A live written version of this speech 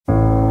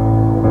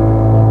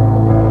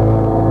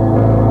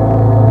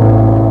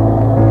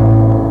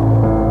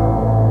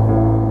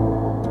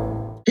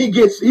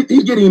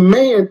he's getting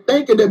man,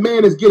 thinking that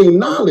man is getting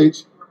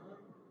knowledge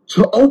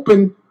to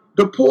open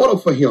the portal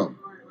for him.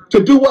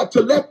 To do what?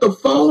 To let the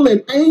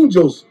fallen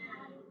angels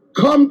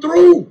come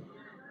through.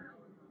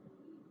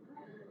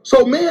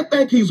 So man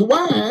think he's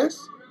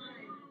wise,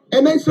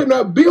 and they sitting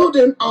there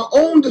building our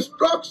own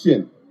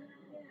destruction.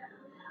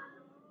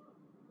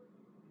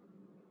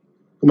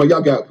 Come on,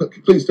 y'all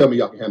please tell me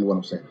y'all can handle what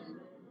I'm saying.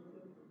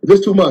 Is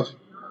this too much?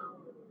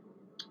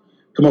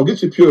 Come on,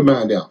 get your pure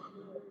mind out.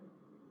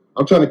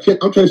 I'm trying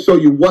to show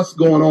you what's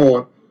going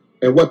on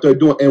and what they're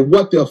doing and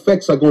what the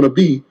effects are going to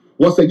be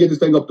once they get this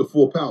thing up to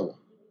full power.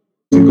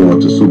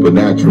 Going to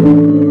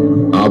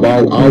supernatural. I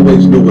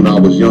always knew when I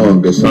was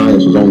young that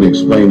science was only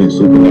explaining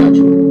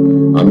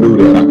supernatural. I knew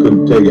that. I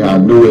couldn't tell you how I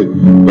knew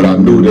it, but I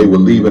knew they were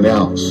leaving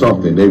out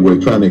something. They were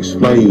trying to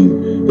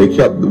explain.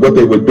 What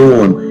they were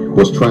doing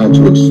was trying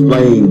to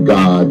explain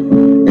God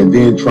and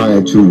then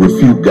trying to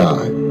refute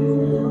God.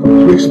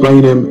 To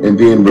explain him and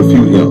then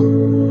refute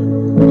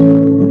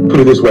him. Put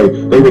it this way,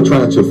 they were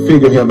trying to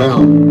figure him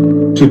out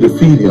to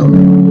defeat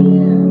him.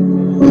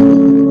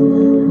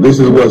 This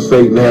is what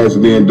Satan has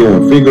been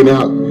doing, figuring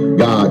out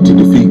God to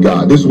defeat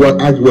God. This is what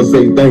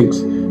Satan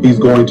thinks he's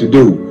going to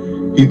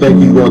do. He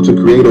thinks he's going to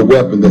create a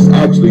weapon that's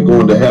actually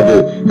going to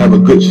have a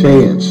good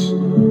chance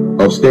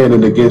of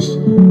standing against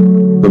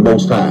the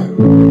Most High.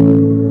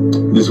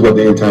 This is what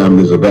the end time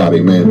is about,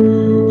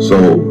 amen.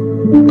 So,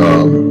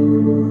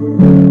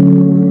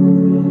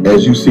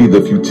 as you see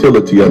the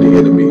futility of the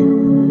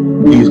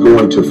enemy, he's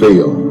going to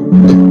fail.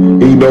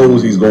 He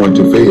knows he's going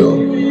to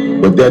fail.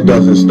 But that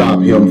doesn't stop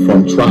him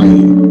from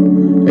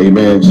trying.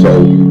 Amen.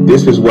 So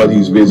this is what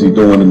he's busy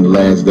doing in the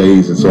last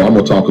days. And so I'm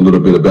going to talk a little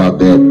bit about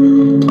that.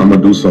 I'm going to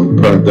do some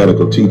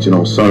parenthetical teaching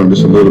on Cern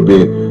just a little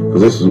bit.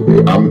 Because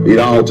it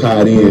all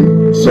tied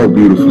in so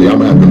beautifully. I'm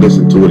going to have to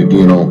listen to it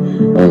again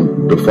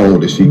on the phone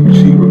that she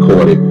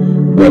recorded.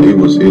 But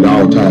it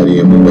all tied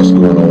in with what's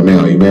going on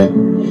now.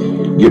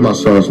 Amen. Give my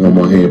sons one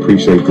more hand.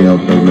 Appreciate them.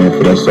 Amen.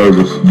 For that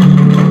service.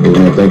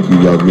 Amen. Thank you,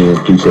 young men.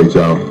 Appreciate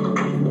y'all.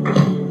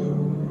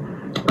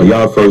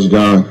 Y'all, 1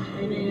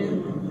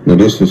 John. Now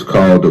this is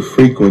called the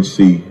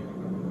frequency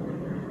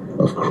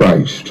of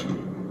Christ,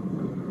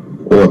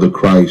 or the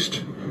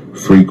Christ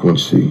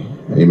frequency.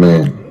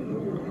 Amen.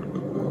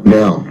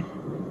 Now,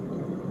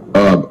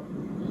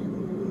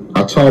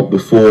 I talked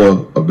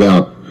before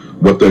about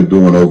what they're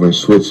doing over in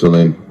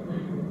Switzerland.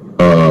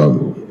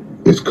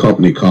 It's a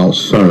company called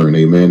Cern.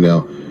 Amen.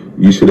 Now,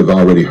 you should have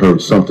already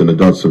heard something or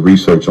done some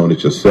research on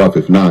it yourself.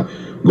 If not,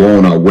 go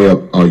on our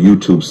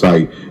YouTube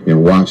site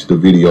and watch the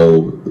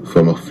video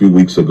from a few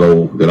weeks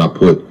ago that I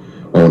put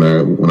on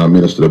there when I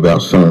ministered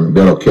about Cern.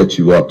 That'll catch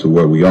you up to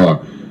where we are.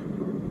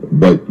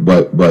 But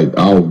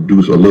I'll do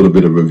a little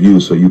bit of review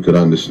so you can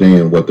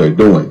understand what they're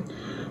doing.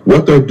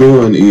 What they're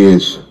doing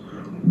is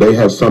they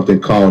have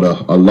something called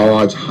a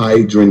Large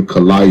Hadron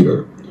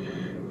Collider.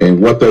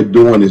 And what they're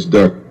doing is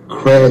they're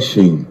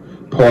crashing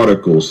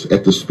particles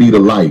at the speed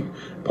of light.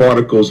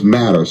 Particles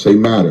matter. Say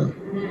matter.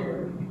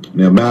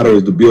 Now, matter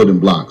is the building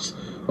blocks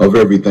of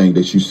everything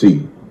that you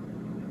see,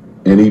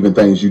 and even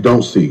things you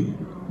don't see.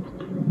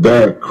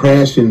 They're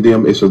crashing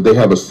them. So they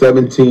have a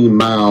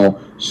 17-mile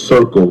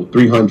circle,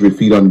 300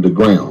 feet under the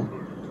ground,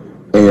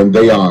 and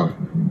they are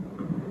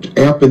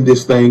amping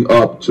this thing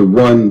up to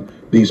run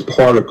these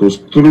particles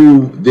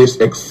through this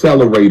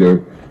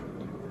accelerator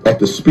at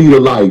the speed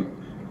of light,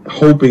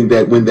 hoping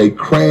that when they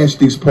crash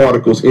these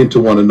particles into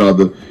one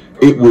another,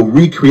 it will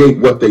recreate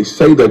what they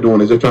say they're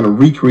doing. Is they're trying to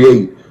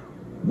recreate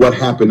what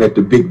happened at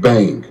the Big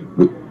Bang.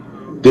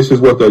 This is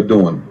what they're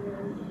doing.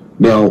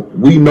 Now,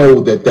 we know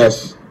that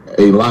that's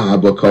a lie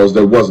because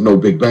there was no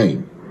Big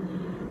Bang.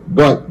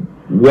 But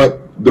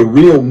what the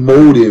real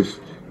motive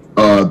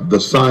the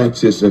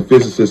scientists and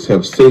physicists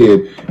have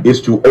said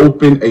is to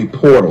open a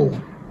portal.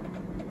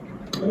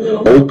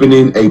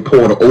 Opening a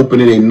portal,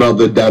 opening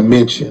another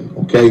dimension,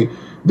 okay?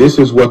 This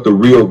is what the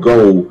real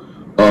goal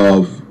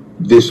of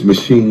this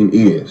machine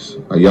is.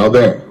 Are y'all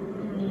there?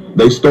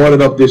 They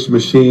started up this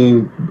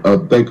machine, I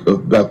think,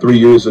 about 3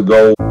 years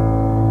ago.